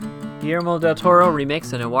Guillermo del Toro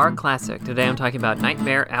remakes a noir classic. Today I'm talking about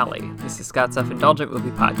Nightmare Alley. This is Scott's Self-Indulgent Movie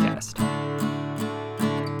Podcast.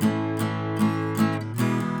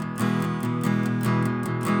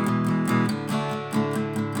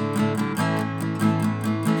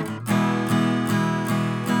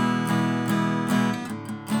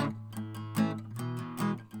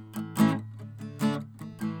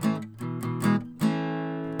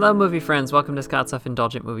 Hello, movie friends. Welcome to Scott's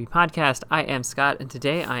Self-Indulgent Movie Podcast. I am Scott, and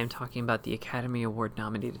today I am talking about the Academy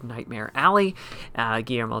Award-nominated Nightmare Alley,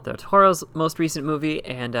 Guillermo del Toro's most recent movie,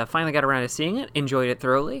 and finally got around to seeing it, enjoyed it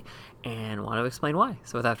thoroughly, and want to explain why.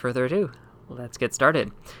 So without further ado, let's get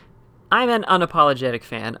started. I'm an unapologetic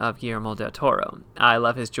fan of Guillermo del Toro. I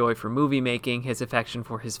love his joy for movie making, his affection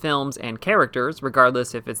for his films and characters,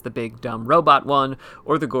 regardless if it's the big dumb robot one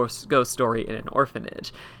or the ghost story in an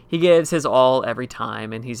orphanage. He gives his all every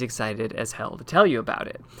time, and he's excited as hell to tell you about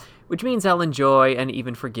it. Which means I'll enjoy and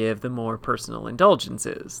even forgive the more personal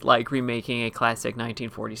indulgences, like remaking a classic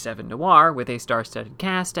 1947 noir with a star-studded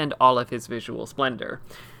cast and all of his visual splendor.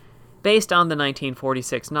 Based on the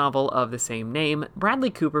 1946 novel of the same name, Bradley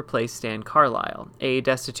Cooper plays Stan Carlisle, a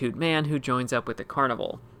destitute man who joins up with the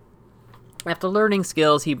carnival. After learning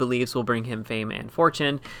skills he believes will bring him fame and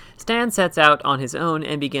fortune, Stan sets out on his own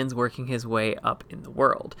and begins working his way up in the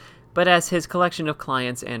world. But as his collection of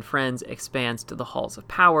clients and friends expands to the halls of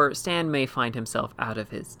power, Stan may find himself out of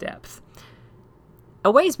his depth. A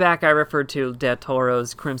ways back, I referred to Del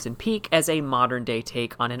Toro's Crimson Peak as a modern-day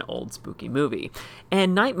take on an old spooky movie,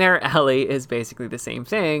 and Nightmare Alley is basically the same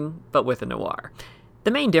thing, but with a noir. The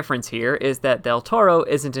main difference here is that Del Toro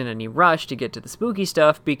isn't in any rush to get to the spooky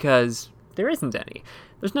stuff because there isn't any.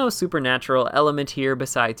 There's no supernatural element here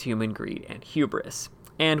besides human greed and hubris,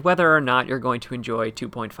 and whether or not you're going to enjoy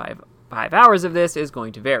 2.5 hours of this is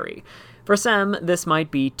going to vary. For some, this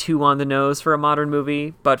might be too on the nose for a modern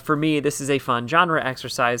movie, but for me, this is a fun genre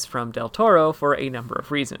exercise from Del Toro for a number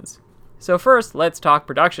of reasons. So first, let's talk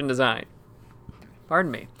production design.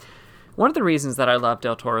 Pardon me. One of the reasons that I love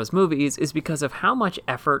Del Toro's movies is because of how much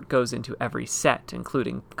effort goes into every set,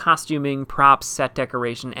 including costuming, props, set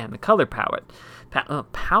decoration, and the color palette.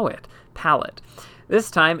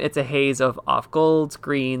 This time, it's a haze of off-golds,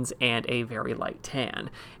 greens, and a very light tan.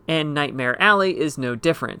 And Nightmare Alley is no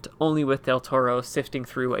different, only with Del Toro sifting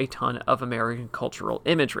through a ton of American cultural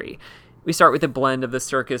imagery. We start with a blend of the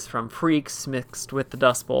circus from Freaks mixed with the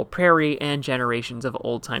Dust Bowl Prairie and generations of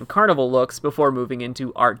old-time carnival looks before moving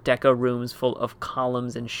into Art Deco rooms full of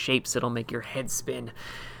columns and shapes that'll make your head spin.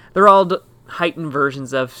 They're all heightened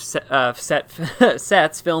versions of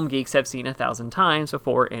sets film geeks have seen 1,000 times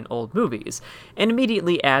before in old movies, and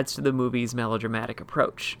immediately adds to the movie's melodramatic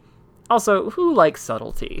approach. Also, who likes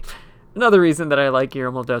subtlety? Another reason that I like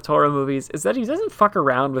Guillermo del Toro movies is that he doesn't fuck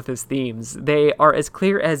around with his themes. They are as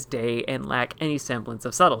clear as day and lack any semblance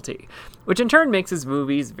of subtlety, which in turn makes his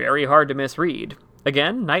movies very hard to misread.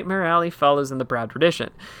 Again, Nightmare Alley follows in the proud tradition.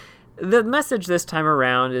 The message this time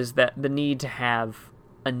around is that the need to have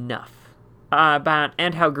enough.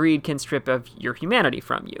 And how greed can strip of your humanity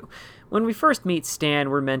from you. When we first meet Stan,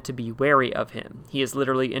 we're meant to be wary of him. He is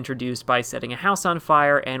literally introduced by setting a house on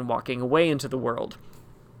fire and walking away into the world.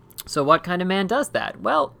 So what kind of man does that?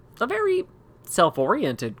 Well, a very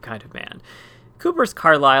self-oriented kind of man. Cooper's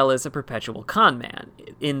Carlisle is a perpetual con man,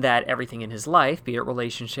 in that everything in his life, be it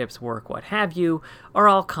relationships, work, what have you, are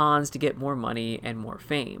all cons to get more money and more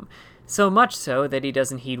fame. So much so that he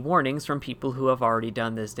doesn't heed warnings from people who have already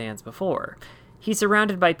done this dance before. He's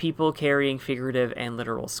surrounded by people carrying figurative and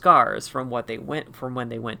literal scars from when they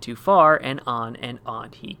went too far, and on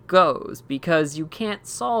he goes, because you can't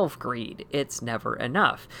solve greed. It's never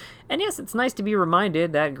enough. And yes, it's nice to be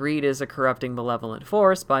reminded that greed is a corrupting, malevolent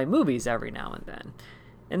force by movies every now and then.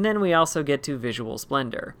 And then we also get to visual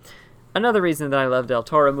splendor. Another reason that I love Del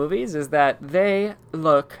Toro movies is that they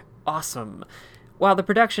look awesome. While the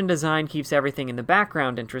production design keeps everything in the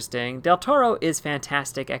background interesting, Del Toro is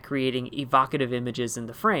fantastic at creating evocative images in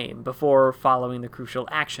the frame before following the crucial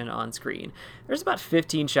action on screen. There's about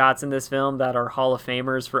 15 shots in this film that are Hall of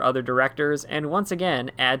Famers for other directors, and once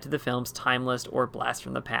again add to the film's timeless or blast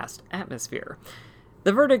from the past atmosphere.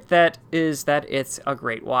 The verdict is that it's a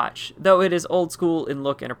great watch. Though it is old school in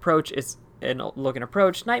look and approach,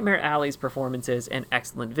 Nightmare Alley's performances and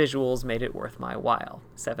excellent visuals made it worth my while.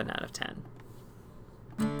 7 out of 10.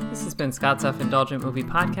 This has been Scott's Self-Indulgent Movie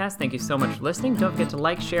Podcast. Thank you so much for listening. Don't forget to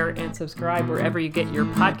like, share, and subscribe wherever you get your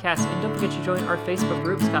podcasts. And don't forget to join our Facebook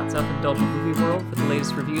group, Scott's Self-Indulgent Movie World, for the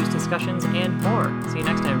latest reviews, discussions, and more. See you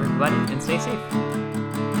next time, everybody, and stay safe.